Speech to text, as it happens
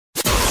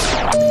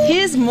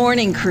His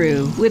Morning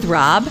Crew with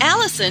Rob,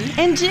 Allison,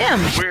 and Jim.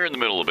 We're in the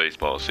middle of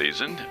baseball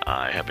season.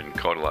 I haven't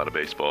caught a lot of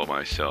baseball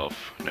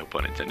myself, no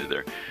pun intended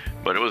there,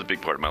 but it was a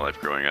big part of my life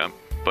growing up.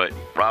 But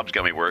Rob's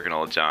got me working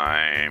all the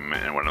time,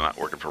 and when I'm not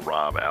working for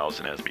Rob,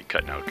 Allison has me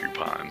cutting out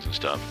coupons and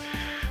stuff.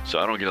 So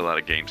I don't get a lot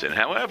of games in.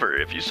 However,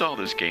 if you saw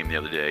this game the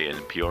other day in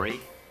Peoria,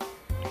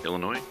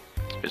 Illinois,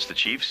 it's the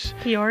Chiefs.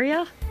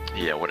 Peoria?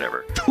 Yeah,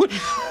 whatever.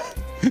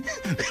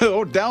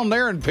 Oh, down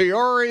there in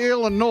Peoria,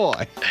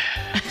 Illinois.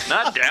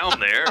 Not down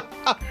there.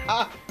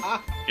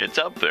 It's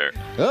up there.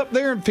 Up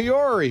there in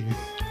Peoria.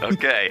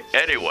 Okay,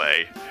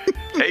 anyway,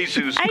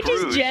 Jesus I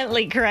Cruz. just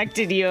gently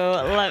corrected you,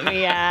 let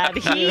me add.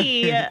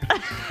 He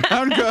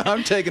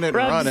I'm taking it and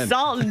rubbed running.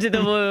 salt into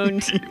the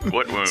wound.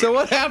 What wound? So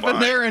what happened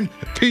Fine. there in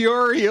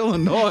Peoria,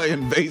 Illinois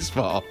in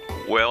baseball?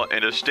 Well,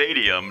 in a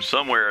stadium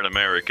somewhere in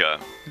America,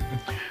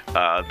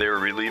 they were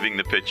relieving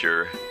the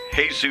pitcher,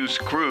 Jesus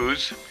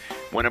Cruz,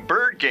 when a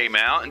bird came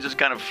out and just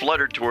kind of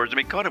fluttered towards him.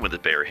 He caught him with his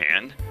bare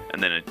hand,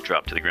 and then it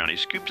dropped to the ground. He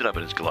scooped it up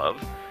in his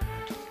glove,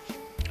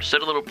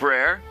 said a little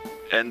prayer,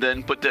 and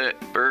then put the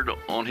bird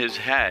on his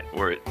hat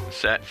where it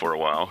sat for a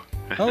while.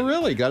 Oh,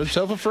 really? Got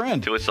himself a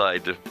friend. To its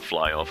side to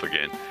fly off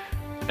again.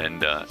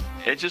 And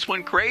it just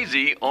went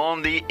crazy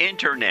on the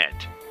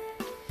internet.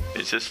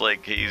 It's just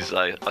like he's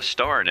a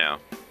star now.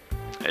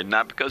 And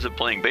not because of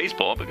playing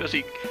baseball, because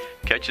he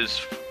catches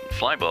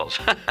fly balls.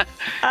 Fly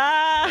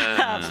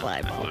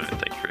balls.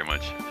 Thank you very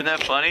much. Isn't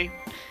that funny?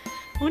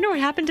 I wonder what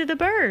happened to the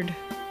bird.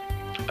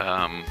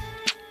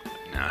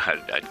 No,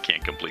 I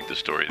can't complete the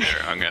story there.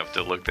 I'm going to have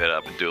to look that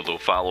up and do a little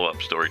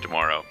follow-up story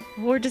tomorrow.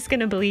 We're just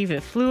going to believe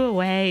it flew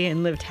away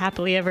and lived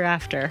happily ever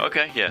after.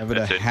 Okay, yeah, Having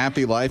that's a it.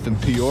 happy life in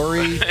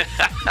Peoria,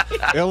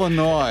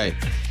 Illinois.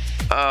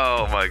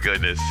 Oh, my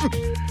goodness.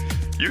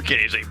 You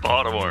can't even say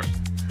Baltimore.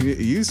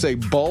 You say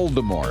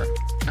Baltimore.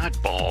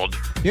 Not bald.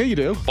 Yeah, you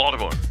do.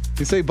 Baltimore.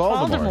 You say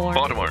Baltimore.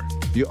 Baltimore.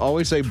 You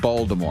always say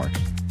Baltimore.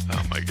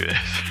 Oh, my goodness.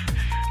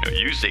 No,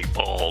 you say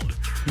bald.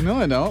 No,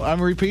 I know.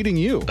 I'm repeating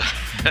you.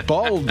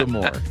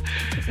 Baltimore.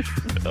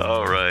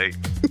 All right.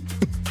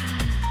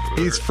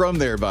 He's from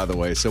there, by the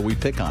way, so we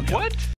pick on him. What?